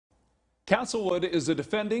Castlewood is a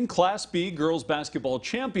defending Class B girls basketball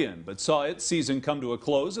champion, but saw its season come to a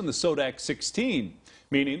close in the SODAC 16,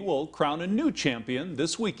 meaning we'll crown a new champion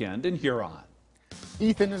this weekend in Huron.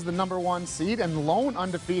 Ethan is the #1 seed and lone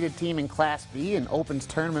undefeated team in Class B and opens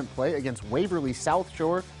tournament play against Waverly South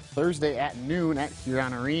Shore Thursday at noon at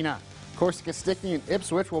Huron Arena. Corsica Stickney and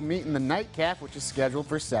Ipswich will meet in the nightcap, which is scheduled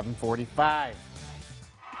for 7:45.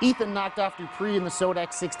 Ethan knocked off Dupree in the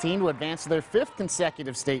SODAC 16 to advance to their 5th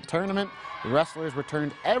consecutive state tournament. The Wrestlers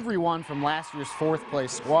returned everyone from last year's 4th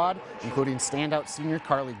place squad, including standout senior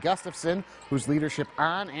Carly Gustafson, whose leadership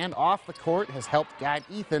on and off the court has helped guide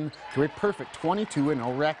Ethan to a perfect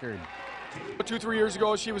 22-0 record. 2-3 years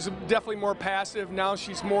ago, she was definitely more passive. Now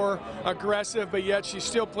she's more aggressive, but yet she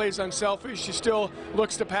still plays unselfish. She still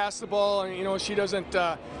looks to pass the ball, and she doesn't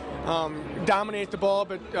dominate the ball,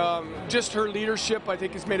 but just her leadership, I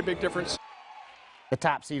think, has made a big difference. The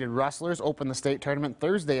top-seeded Rustlers open the state tournament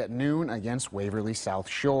Thursday at noon against Waverly South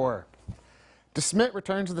Shore. DeSmet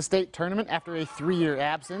returns to the state tournament after a 3-year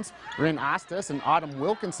absence. Ryn Ostis and Autumn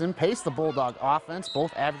Wilkinson paced the Bulldog offense,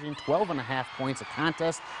 both averaging 12.5 points a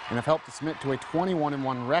contest, and have helped DeSmet to a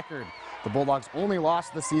 21-1 record. The Bulldogs' only loss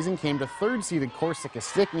of the season came to 3rd-seeded Corsica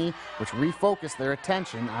Stickney, which refocused their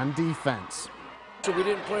attention on defense. So we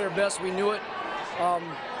didn't play our best, we knew it.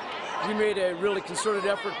 We made a really concerted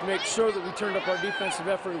effort to make sure that we turned up our defensive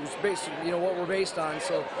effort. It was based, what we're based on.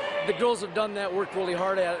 So the girls have done that, worked really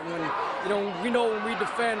hard at it. And we know when we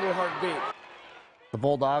defend, we're hard to beat. The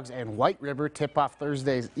Bulldogs and White River tip off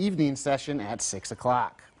Thursday's evening session at 6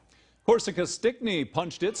 o'clock. Corsica Stickney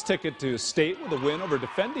punched its ticket to state with a win over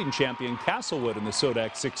defending champion Castlewood in the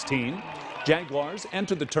SODAC 16. Jaguars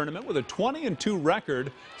entered the tournament with a 20-2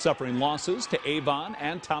 record, suffering losses to Avon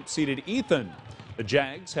and top-seeded Ethan. The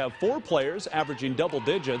Jags have 4 players averaging double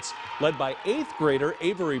digits, led by 8th grader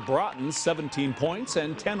Avery Broughton, 17 points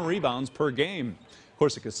and 10 rebounds per game.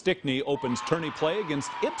 Corsica Stickney opens tourney play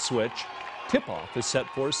against Ipswich. Tip-off is set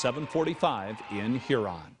for 7:45 in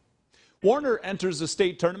Huron. Warner enters the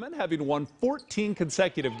state tournament having won 14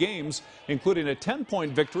 consecutive games, including a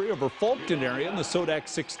 10-point victory over Fulton area in the SODAC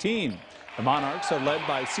 16. The Monarchs are led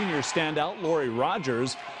by senior standout Lori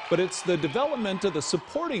Rogers, but it's the development of the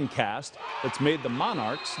supporting cast that's made the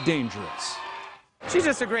Monarchs dangerous. She's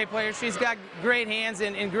just a great player. She's got great hands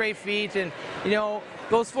and great feet, and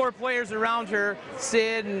those 4 players around her,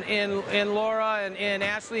 Sid and Laura and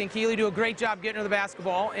Ashley and Keely, do a great job getting her the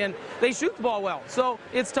basketball, and they shoot the ball well. So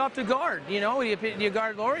it's tough to guard. Do you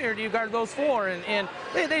guard Lori or do you guard those 4? And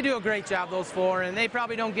they do a great job, those 4, and they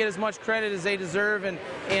probably don't get as much credit as they deserve. And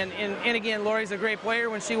again, Lori's a great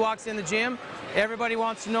player. When she walks in the gym, everybody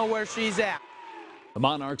wants to know where she's at. The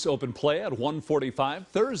Monarchs open play at 1:45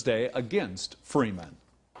 Thursday against Freeman.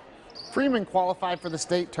 Freeman qualified for the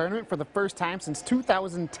state tournament for the first time since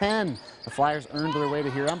 2010. The Flyers earned their way to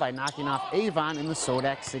Huron by knocking off Avon in the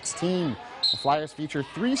SODAC 16. The Flyers feature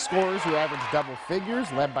 3 scorers who average double figures,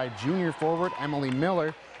 led by junior forward Emily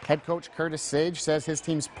Miller. Head coach Curtis Sage says his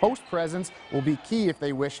team's post presence will be key if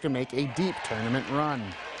they wish to make a deep tournament run.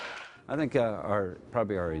 I think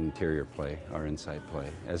probably our interior play, our inside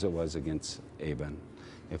play, as it was against Avon.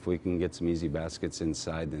 If we can get some easy baskets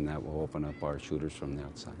inside, then that will open up our shooters from the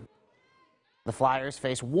outside. The Flyers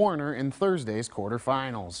face Warner in Thursday's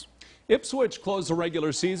quarterfinals. Ipswich closed the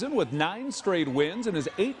regular season with 9 straight wins and is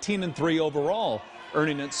 18-3 overall,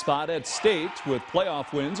 earning its spot at state with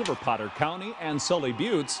playoff wins over Potter County and Sully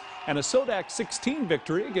Buttes and a SODAC 16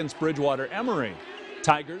 victory against Bridgewater Emory.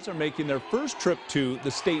 Tigers are making their first trip to the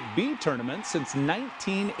State B tournament since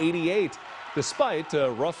 1988, despite a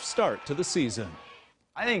rough start to the season.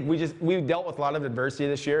 I think we dealt with a lot of adversity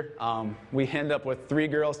this year. We end up with 3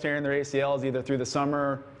 girls tearing their ACLs either through the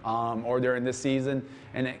summer or during this season,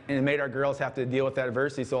 and it made our girls have to deal with that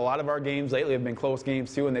adversity. So a lot of our games lately have been close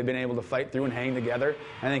games too, and they've been able to fight through and hang together.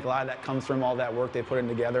 I think a lot of that comes from all that work they put in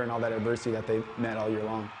together and all that adversity that they've met all year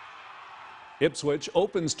long. Ipswich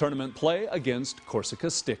opens tournament play against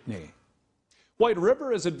Corsica Stickney. White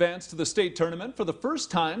River has advanced to the state tournament for the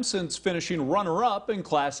first time since finishing runner-up in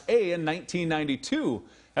Class A in 1992.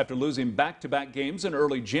 After losing back-to-back games in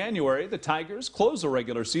early January, the Tigers closed the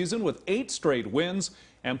regular season with 8 straight wins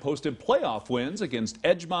and posted playoff wins against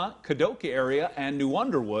Edgemont, Kadoka area, and New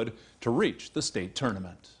Underwood to reach the state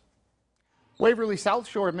tournament. Waverly South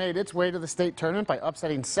Shore made its way to the state tournament by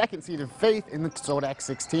upsetting 2nd-seeded Faith in the SODAC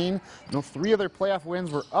 16. Though 3 of their playoff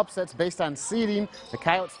wins were upsets based on seeding, the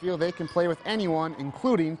Coyotes feel they can play with anyone,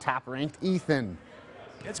 including top-ranked Ethan.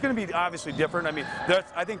 It's going to be obviously different. I mean,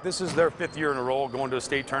 I think this is their 5th year in a row going to a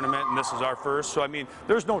state tournament, and this is our first. So, I mean,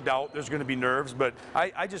 there's no doubt there's going to be nerves, but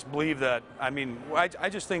I just believe that, I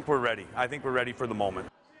just think we're ready. I think we're ready for the moment.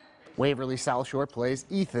 Waverly South Shore plays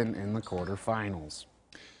Ethan in the quarterfinals.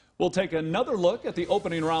 We'll take another look at the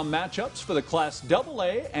opening round matchups for the Class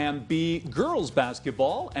AA and B girls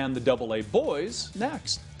basketball and the AA boys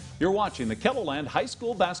next. You're watching the KELOLAND High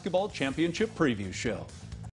School Basketball Championship Preview Show.